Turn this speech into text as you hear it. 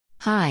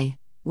Hi,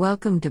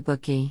 welcome to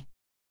Bookie.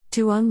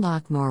 To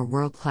unlock more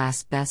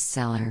world-class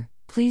bestseller,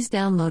 please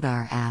download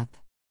our app.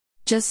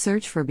 Just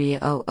search for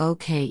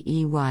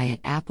BOOKEY at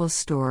Apple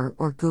Store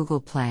or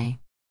Google Play.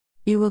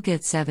 You will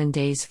get 7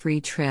 days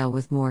free trial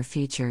with more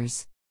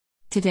features.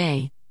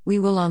 Today, we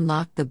will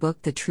unlock the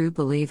book The True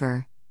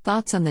Believer,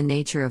 Thoughts on the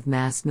Nature of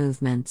Mass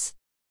Movements.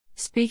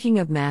 Speaking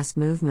of mass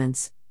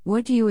movements,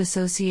 what do you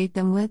associate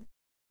them with?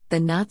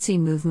 The Nazi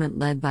movement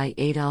led by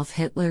Adolf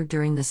Hitler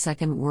during the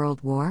Second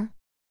World War?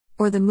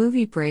 Or the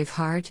movie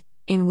Braveheart,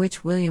 in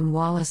which William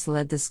Wallace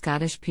led the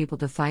Scottish people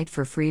to fight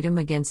for freedom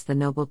against the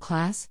noble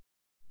class?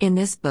 In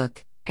this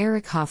book,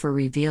 Eric Hoffer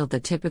revealed the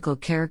typical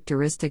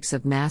characteristics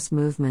of mass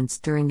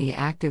movements during the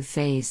active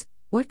phase.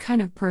 What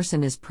kind of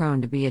person is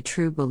prone to be a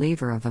true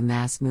believer of a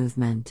mass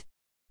movement?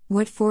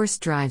 What force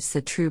drives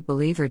the true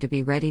believer to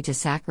be ready to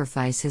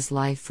sacrifice his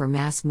life for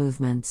mass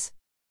movements?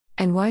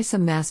 And why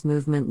some mass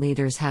movement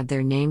leaders have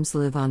their names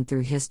live on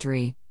through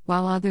history,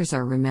 while others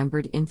are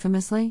remembered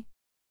infamously?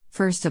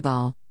 First of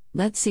all,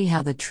 let's see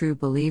how the true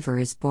believer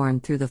is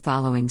born through the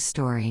following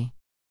story.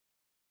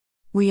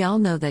 We all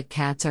know that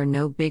cats are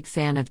no big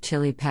fan of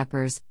chili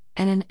peppers,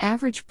 and an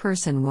average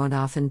person won't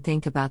often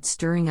think about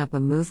stirring up a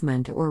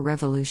movement or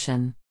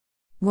revolution.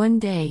 One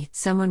day,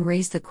 someone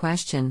raised the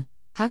question,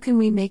 how can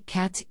we make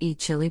cats eat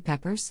chili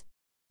peppers?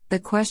 The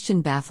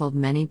question baffled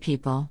many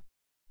people.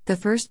 The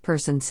first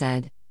person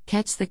said,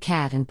 catch the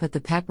cat and put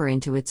the pepper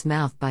into its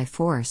mouth by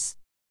force.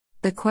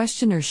 The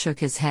questioner shook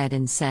his head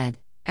and said,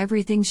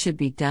 everything should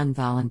be done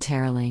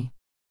voluntarily.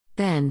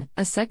 Then,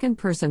 a second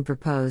person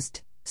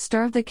proposed,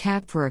 starve the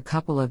cat for a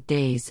couple of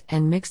days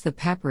and mix the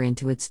pepper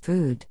into its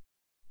food.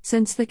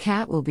 Since the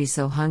cat will be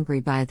so hungry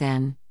by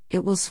then,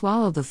 it will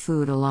swallow the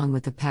food along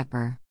with the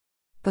pepper.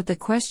 But the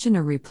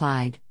questioner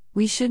replied,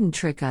 we shouldn't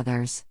trick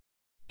others.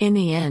 In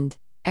the end,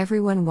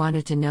 everyone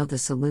wanted to know the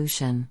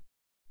solution.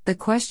 The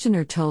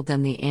questioner told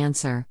them the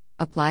answer,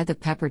 apply the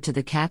pepper to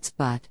the cat's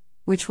butt,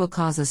 which will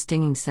cause a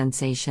stinging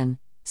sensation,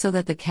 so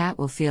that the cat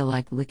will feel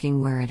like licking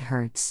where it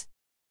hurts.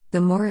 The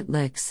more it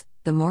licks,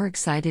 the more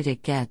excited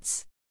it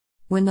gets.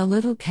 When the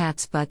little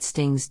cat's butt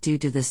stings due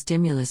to the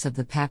stimulus of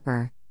the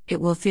pepper,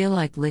 it will feel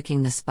like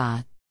licking the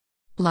spot.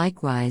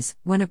 Likewise,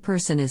 when a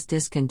person is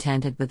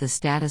discontented with the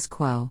status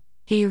quo,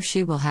 he or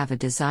she will have a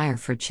desire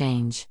for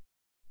change.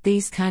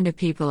 These kind of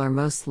people are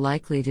most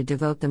likely to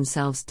devote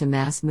themselves to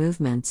mass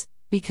movements,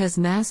 because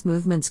mass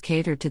movements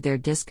cater to their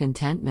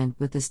discontentment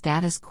with the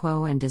status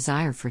quo and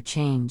desire for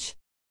change.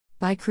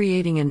 By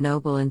creating a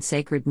noble and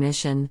sacred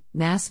mission,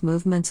 mass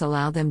movements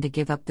allow them to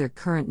give up their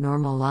current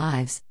normal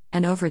lives,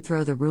 and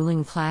overthrow the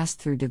ruling class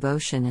through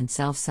devotion and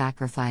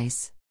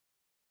self-sacrifice.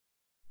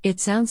 It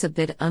sounds a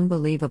bit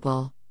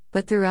unbelievable,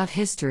 but throughout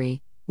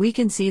history, we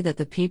can see that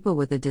the people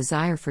with a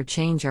desire for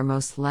change are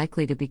most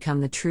likely to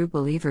become the true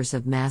believers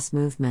of mass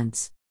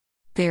movements.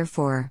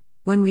 Therefore,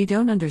 when we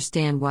don't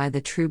understand why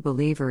the true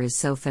believer is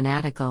so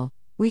fanatical,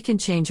 we can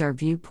change our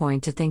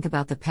viewpoint to think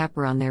about the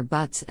pepper on their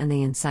butts and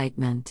the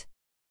incitement.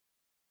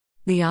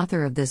 The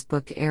author of this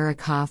book,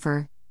 Eric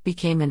Hoffer,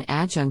 became an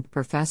adjunct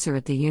professor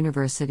at the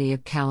University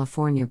of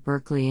California,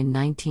 Berkeley in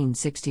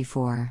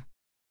 1964.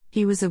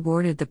 He was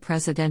awarded the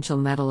Presidential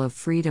Medal of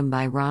Freedom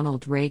by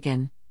Ronald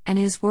Reagan, and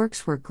his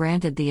works were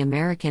granted the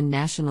American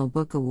National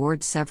Book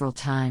Award several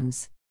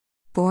times.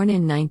 Born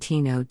in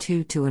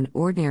 1902 to an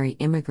ordinary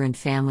immigrant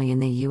family in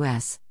the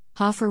U.S.,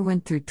 Hoffer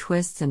went through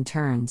twists and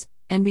turns,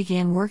 and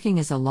began working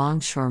as a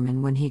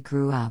longshoreman when he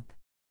grew up.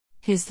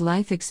 His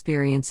life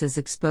experiences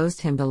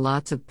exposed him to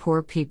lots of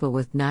poor people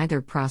with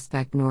neither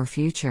prospect nor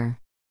future.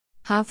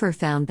 Hoffer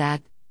found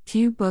that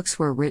few books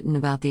were written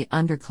about the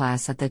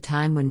underclass at the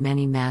time when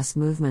many mass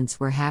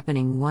movements were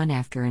happening one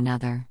after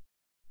another.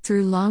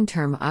 Through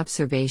long-term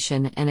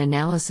observation and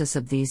analysis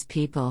of these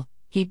people,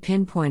 he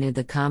pinpointed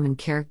the common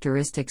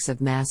characteristics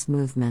of mass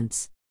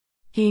movements.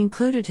 He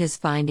included his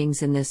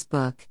findings in this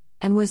book,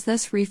 and was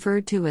thus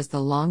referred to as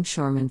the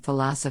longshoreman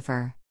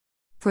philosopher.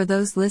 For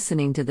those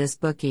listening to this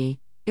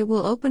bookie, it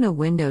will open a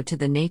window to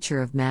the nature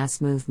of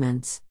mass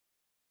movements.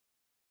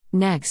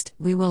 Next,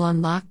 we will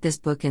unlock this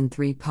book in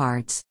 3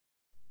 parts.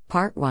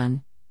 Part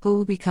 1, who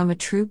will become a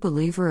true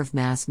believer of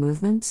mass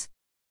movements?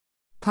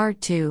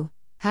 Part 2,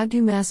 how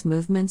do mass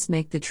movements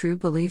make the true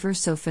believer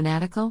so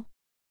fanatical?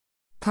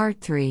 Part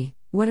 3,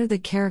 what are the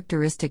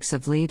characteristics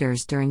of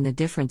leaders during the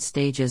different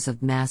stages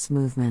of mass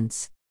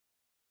movements?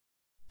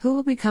 Who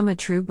will become a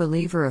true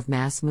believer of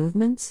mass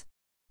movements?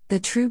 The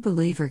true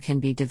believer can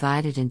be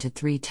divided into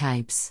 3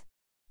 types.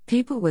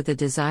 People with a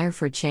desire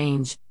for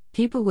change,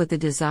 people with a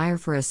desire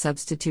for a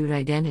substitute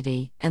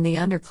identity, and the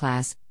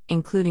underclass,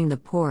 including the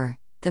poor,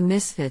 the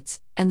misfits,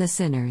 and the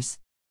sinners.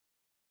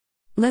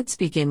 Let's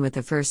begin with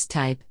the first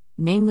type,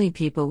 namely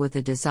people with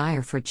a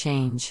desire for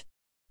change.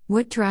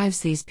 What drives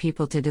these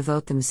people to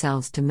devote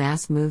themselves to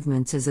mass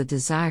movements is a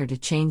desire to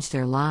change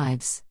their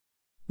lives.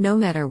 No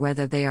matter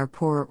whether they are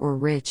poor or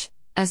rich,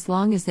 as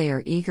long as they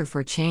are eager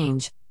for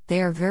change,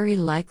 they are very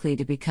likely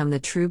to become the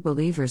true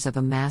believers of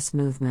a mass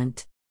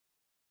movement.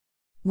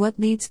 What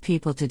leads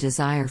people to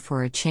desire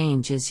for a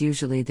change is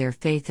usually their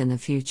faith in the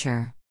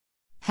future.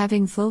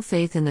 Having full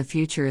faith in the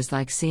future is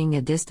like seeing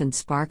a distant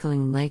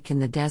sparkling lake in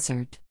the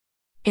desert.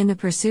 In the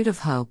pursuit of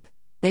hope,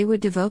 they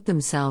would devote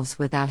themselves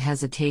without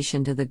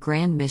hesitation to the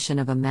grand mission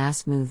of a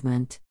mass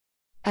movement.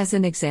 As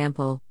an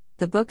example,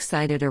 the book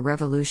cited a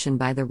revolution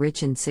by the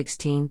rich in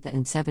 16th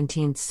and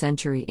 17th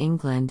century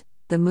England,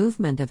 the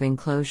movement of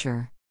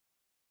enclosure.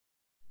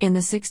 In the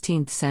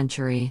 16th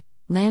century,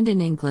 land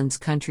in England's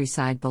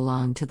countryside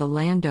belonged to the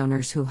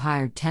landowners who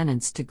hired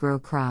tenants to grow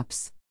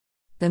crops.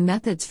 The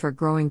methods for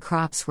growing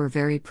crops were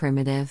very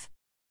primitive.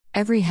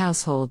 Every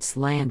household's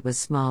land was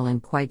small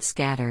and quite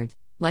scattered,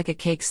 like a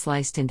cake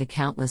sliced into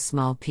countless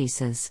small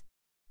pieces.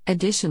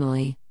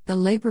 Additionally, the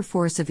labor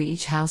force of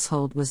each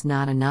household was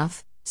not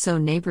enough, so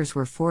neighbors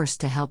were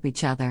forced to help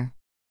each other.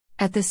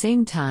 At the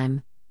same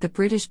time, the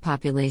British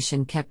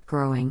population kept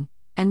growing,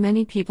 and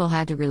many people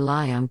had to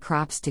rely on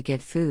crops to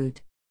get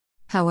food.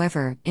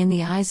 However, in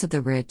the eyes of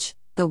the rich,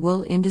 the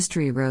wool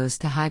industry rose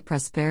to high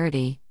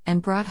prosperity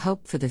and brought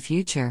hope for the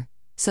future,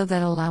 so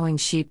that allowing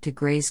sheep to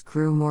graze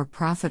grew more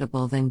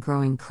profitable than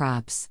growing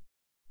crops.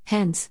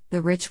 Hence,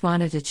 the rich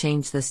wanted to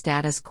change the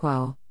status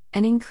quo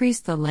and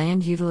increase the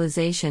land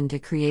utilization to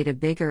create a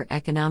bigger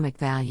economic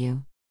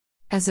value.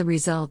 As a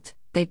result,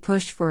 they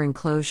pushed for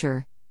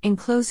enclosure,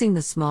 enclosing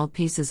the small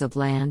pieces of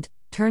land,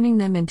 turning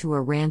them into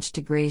a ranch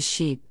to graze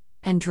sheep,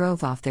 and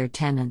drove off their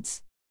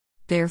tenants.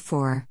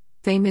 Therefore,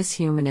 famous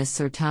humanist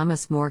Sir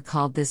Thomas More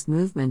called this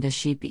movement a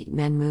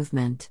sheep-eat-men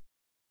movement.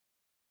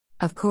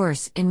 Of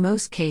course, in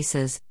most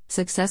cases,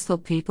 successful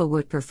people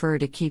would prefer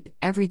to keep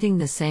everything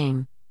the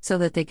same, so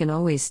that they can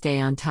always stay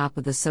on top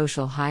of the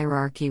social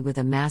hierarchy with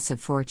a massive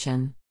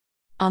fortune.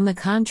 On the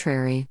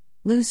contrary,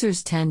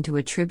 losers tend to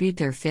attribute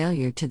their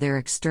failure to their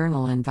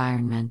external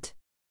environment.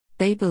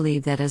 They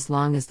believe that as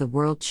long as the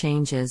world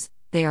changes,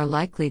 they are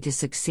likely to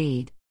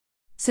succeed.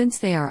 Since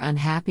they are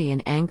unhappy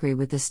and angry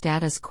with the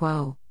status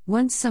quo,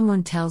 once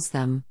someone tells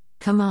them,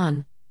 "Come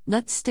on,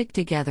 let's stick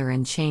together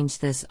and change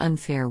this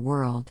unfair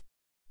world,"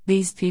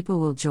 these people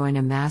will join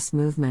a mass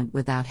movement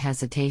without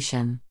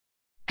hesitation.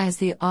 As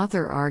the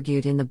author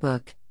argued in the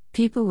book,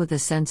 people with a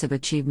sense of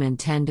achievement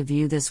tend to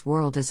view this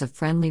world as a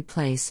friendly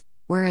place,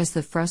 whereas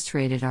the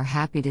frustrated are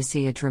happy to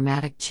see a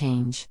dramatic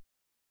change.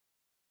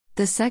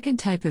 The second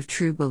type of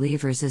true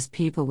believers is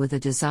people with a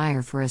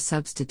desire for a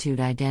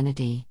substitute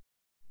identity.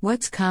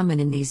 What's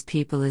common in these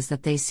people is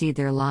that they see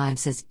their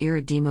lives as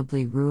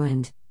irredeemably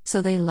ruined,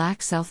 so they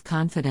lack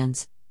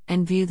self-confidence,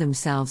 and view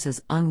themselves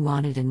as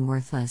unwanted and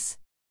worthless.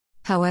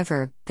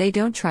 However, they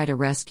don't try to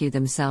rescue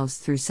themselves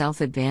through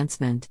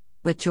self-advancement,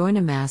 but join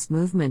a mass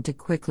movement to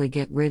quickly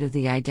get rid of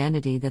the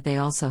identity that they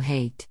also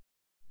hate.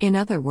 In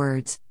other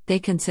words, they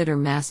consider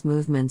mass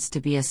movements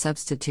to be a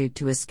substitute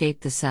to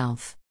escape the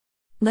self.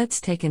 Let's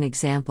take an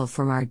example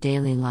from our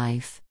daily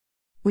life.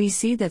 We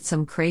see that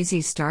some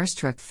crazy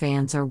starstruck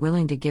fans are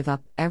willing to give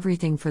up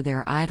everything for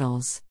their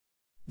idols.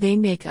 They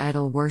make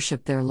idol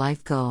worship their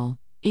life goal,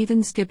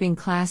 even skipping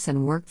class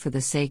and work for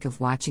the sake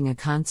of watching a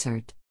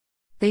concert.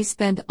 They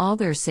spend all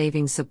their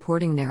savings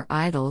supporting their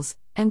idols,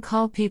 and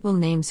call people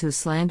names who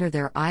slander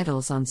their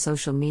idols on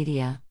social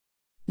media.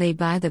 They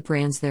buy the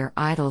brands their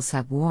idols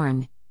have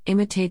worn,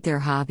 imitate their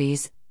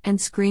hobbies, and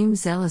scream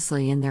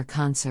zealously in their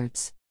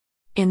concerts.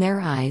 In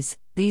their eyes,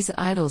 these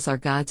idols are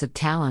gods of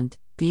talent,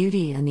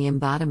 beauty, and the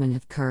embodiment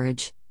of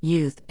courage,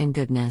 youth, and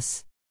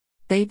goodness.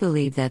 They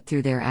believe that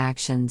through their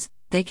actions,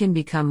 they can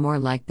become more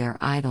like their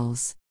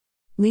idols.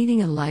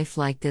 Leading a life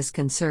like this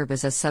can serve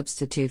as a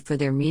substitute for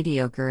their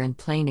mediocre and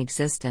plain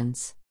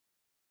existence.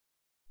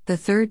 The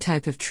third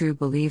type of true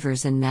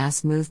believers in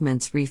mass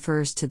movements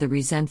refers to the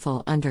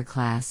resentful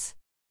underclass.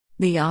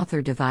 The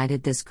author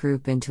divided this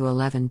group into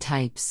 11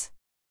 types.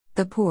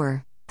 The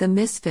poor, the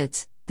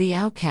misfits, the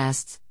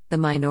outcasts, the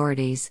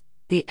minorities,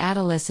 the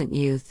adolescent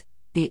youth,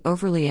 the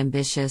overly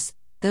ambitious,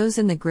 those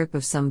in the grip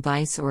of some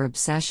vice or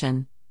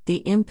obsession, the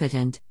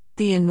impotent,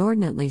 the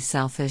inordinately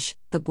selfish,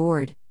 the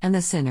bored, and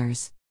the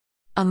sinners.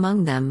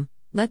 Among them,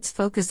 let's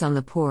focus on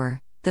the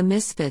poor, the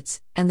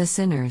misfits, and the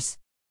sinners.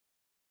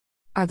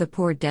 Are the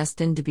poor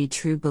destined to be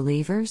true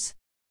believers?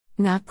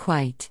 Not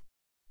quite.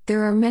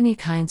 There are many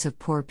kinds of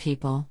poor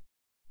people.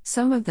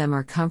 Some of them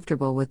are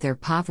comfortable with their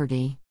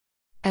poverty.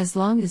 As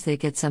long as they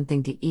get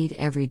something to eat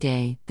every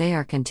day, they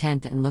are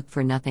content and look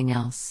for nothing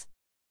else.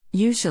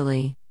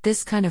 Usually,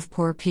 this kind of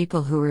poor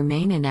people who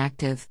remain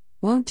inactive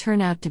won't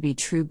turn out to be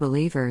true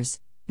believers,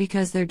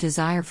 because their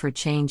desire for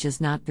change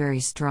is not very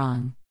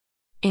strong.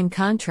 In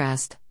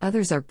contrast,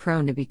 others are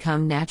prone to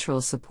become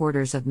natural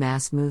supporters of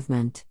mass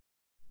movement.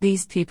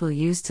 These people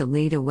used to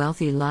lead a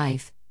wealthy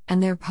life,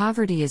 and their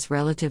poverty is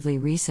relatively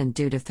recent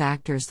due to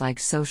factors like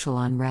social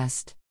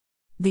unrest.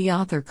 The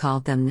author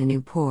called them the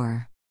new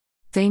poor.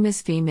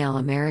 Famous female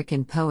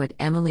American poet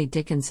Emily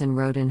Dickinson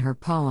wrote in her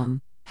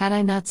poem, "Had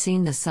I not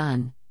seen the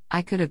sun,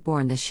 I could have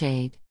borne the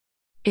shade."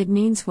 It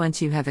means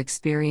once you have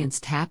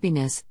experienced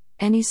happiness,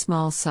 any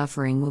small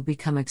suffering will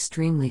become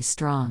extremely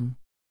strong.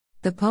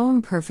 The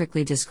poem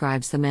perfectly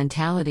describes the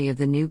mentality of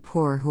the new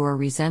poor who are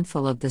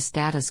resentful of the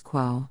status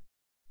quo.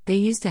 They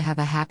used to have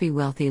a happy,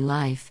 wealthy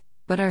life,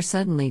 but are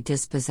suddenly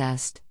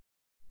dispossessed.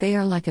 They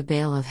are like a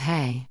bale of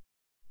hay.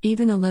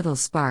 Even a little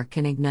spark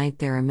can ignite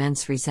their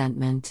immense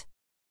resentment.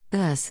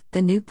 Thus,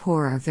 the new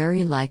poor are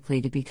very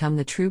likely to become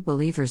the true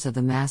believers of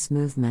the mass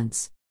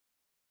movements.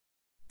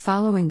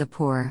 Following the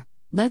poor,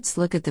 let's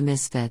look at the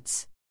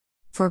misfits.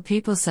 For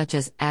people such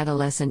as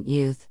adolescent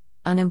youth,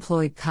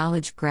 unemployed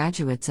college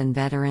graduates and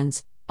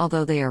veterans,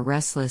 although they are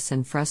restless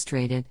and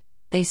frustrated,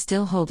 they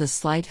still hold a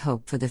slight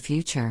hope for the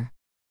future.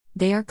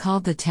 They are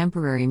called the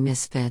temporary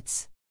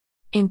misfits.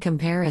 In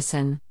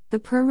comparison, the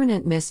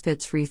permanent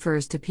misfits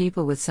refers to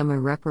people with some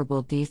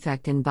irreparable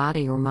defect in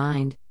body or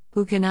mind,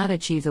 who cannot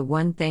achieve the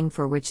one thing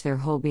for which their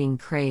whole being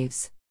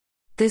craves.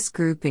 This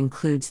group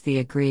includes the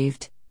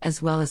aggrieved,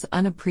 as well as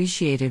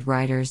unappreciated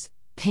writers,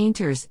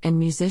 painters, and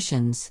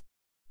musicians.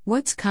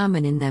 What's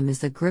common in them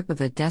is the grip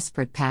of a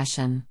desperate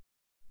passion.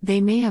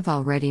 They may have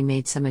already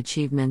made some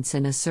achievements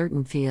in a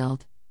certain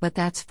field, but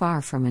that's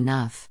far from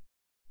enough.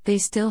 They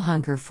still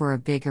hunger for a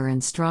bigger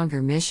and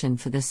stronger mission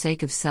for the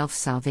sake of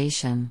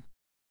self-salvation.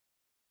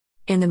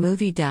 In the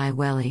movie Die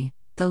Welle,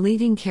 the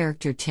leading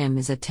character Tim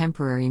is a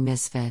temporary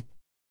misfit.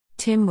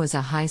 Tim was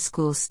a high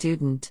school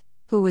student,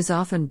 who was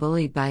often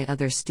bullied by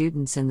other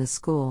students in the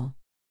school.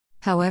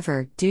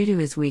 However, due to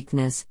his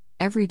weakness,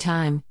 every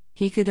time,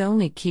 he could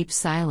only keep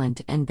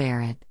silent and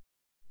bear it.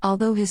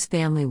 Although his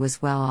family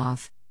was well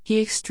off,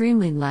 he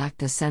extremely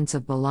lacked a sense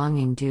of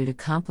belonging due to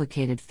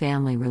complicated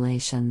family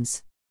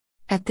relations.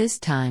 At this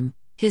time,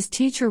 his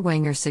teacher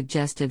Wenger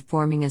suggested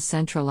forming a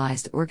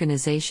centralized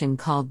organization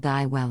called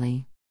Die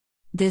Welle.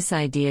 This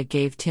idea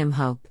gave Tim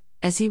hope,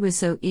 as he was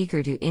so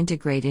eager to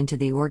integrate into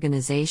the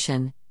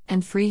organization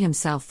and free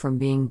himself from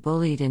being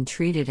bullied and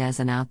treated as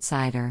an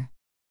outsider.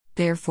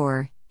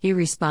 Therefore, he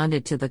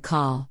responded to the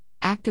call,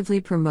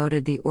 actively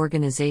promoted the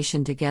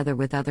organization together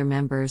with other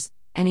members,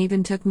 and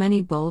even took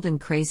many bold and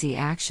crazy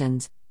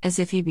actions, as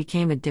if he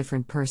became a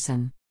different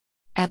person.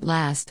 At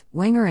last,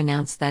 Wenger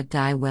announced that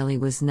Die Welle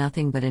was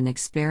nothing but an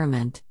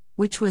experiment,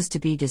 which was to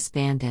be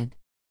disbanded.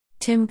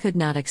 Tim could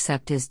not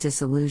accept his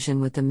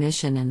disillusion with the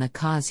mission and the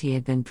cause he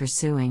had been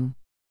pursuing.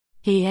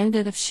 He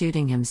ended up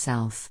shooting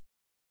himself.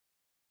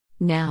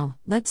 Now,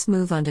 let's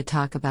move on to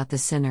talk about the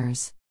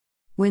sinners.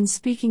 When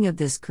speaking of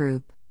this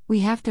group,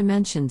 we have to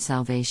mention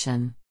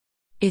salvation.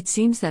 It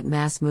seems that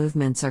mass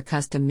movements are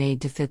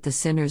custom-made to fit the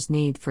sinner's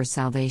need for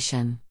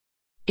salvation.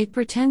 It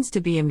pretends to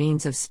be a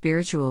means of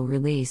spiritual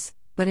release,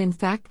 but in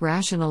fact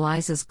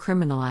rationalizes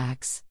criminal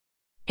acts.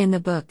 In the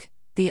book,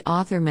 the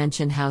author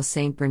mentioned how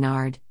Saint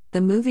Bernard, the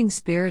moving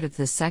spirit of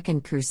the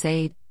Second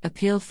Crusade,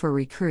 appealed for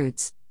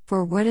recruits,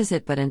 for what is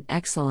it but an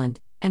excellent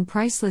and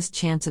priceless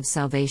chance of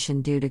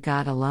salvation due to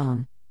God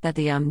alone, that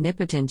the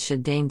Omnipotent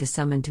should deign to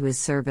summon to his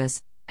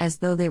service, as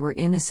though they were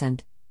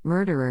innocent,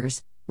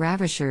 murderers,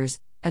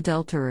 ravishers,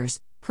 adulterers,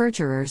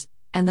 perjurers,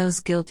 and those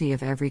guilty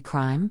of every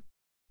crime?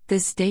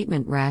 This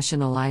statement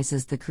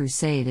rationalizes the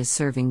crusade as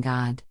serving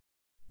God.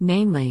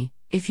 Namely,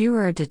 if you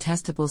are a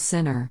detestable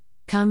sinner,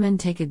 come and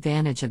take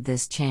advantage of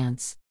this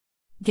chance.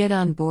 Get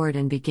on board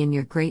and begin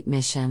your great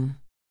mission.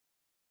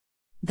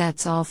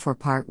 That's all for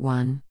part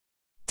 1.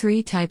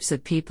 3 types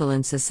of people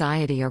in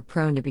society are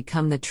prone to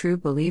become the true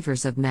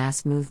believers of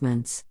mass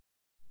movements.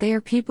 They are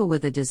people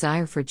with a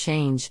desire for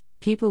change,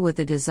 people with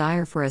a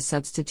desire for a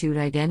substitute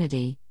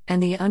identity,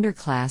 and the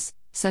underclass,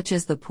 such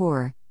as the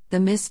poor, the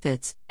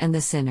misfits, and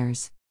the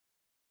sinners.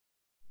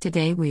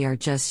 Today we are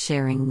just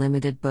sharing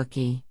limited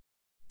bookie.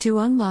 To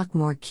unlock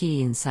more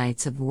key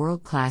insights of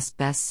world-class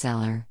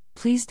bestseller,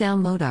 please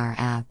download our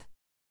app.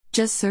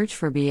 Just search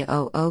for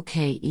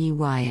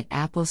BOOKEY at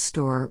Apple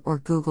Store or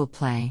Google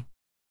Play.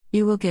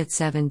 You will get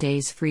 7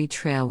 days free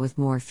trial with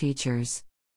more features.